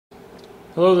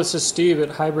Hello, this is Steve at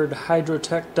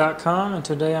hybridhydrotech.com, and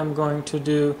today I'm going to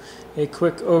do a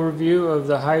quick overview of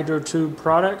the HydroTube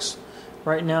products.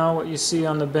 Right now what you see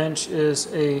on the bench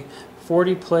is a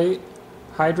 40 plate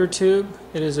HydroTube.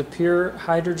 It is a pure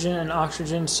hydrogen and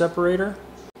oxygen separator.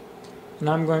 And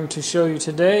I'm going to show you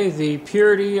today the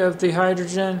purity of the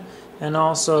hydrogen and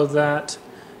also that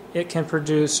it can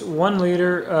produce 1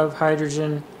 liter of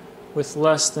hydrogen with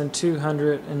less than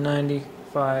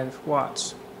 295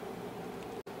 watts.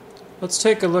 Let's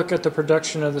take a look at the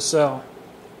production of the cell.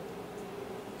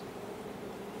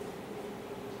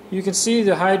 You can see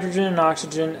the hydrogen and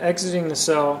oxygen exiting the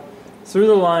cell through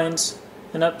the lines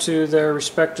and up to their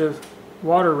respective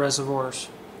water reservoirs.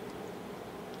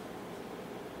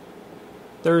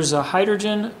 There is a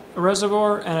hydrogen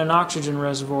reservoir and an oxygen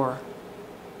reservoir.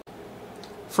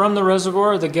 From the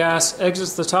reservoir, the gas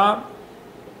exits the top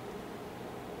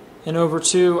and over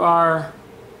to our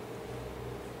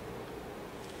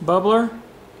bubbler.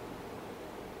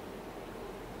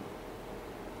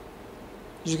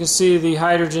 As you can see, the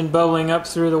hydrogen bubbling up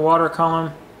through the water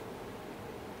column.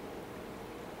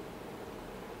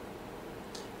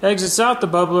 Exits out the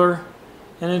bubbler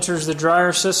and enters the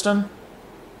dryer system.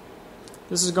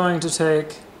 This is going to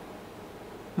take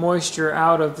moisture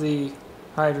out of the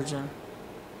hydrogen.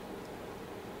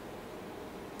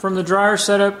 From the dryer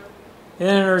setup, it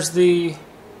enters the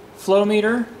flow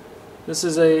meter. This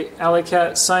is a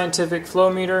Alicat scientific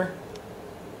flow meter,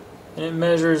 and it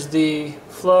measures the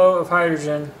flow of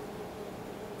hydrogen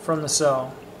from the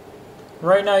cell.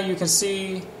 Right now you can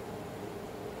see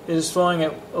it is flowing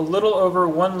at a little over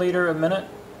 1 liter a minute,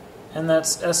 and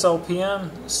that's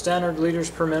slpm, standard liters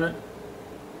per minute.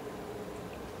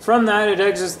 From that it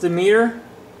exits the meter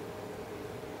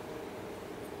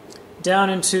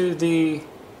down into the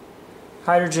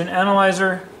hydrogen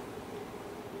analyzer.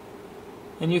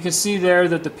 And you can see there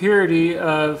that the purity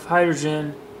of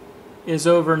hydrogen is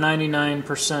over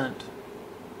 99%.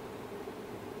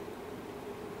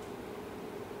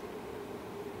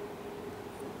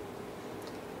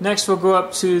 Next we'll go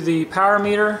up to the power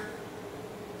meter.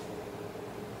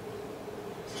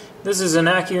 This is an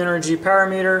AccuEnergy power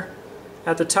meter.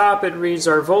 At the top it reads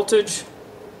our voltage,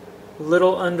 a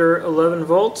little under 11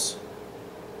 volts.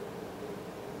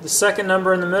 The second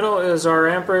number in the middle is our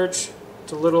amperage.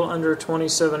 It's a little under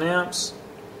 27 amps.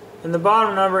 And the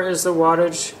bottom number is the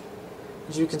wattage.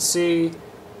 As you can see,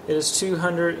 it is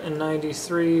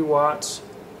 293 watts.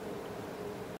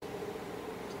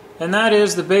 And that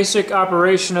is the basic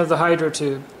operation of the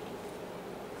HydroTube.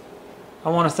 I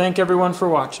want to thank everyone for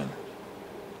watching.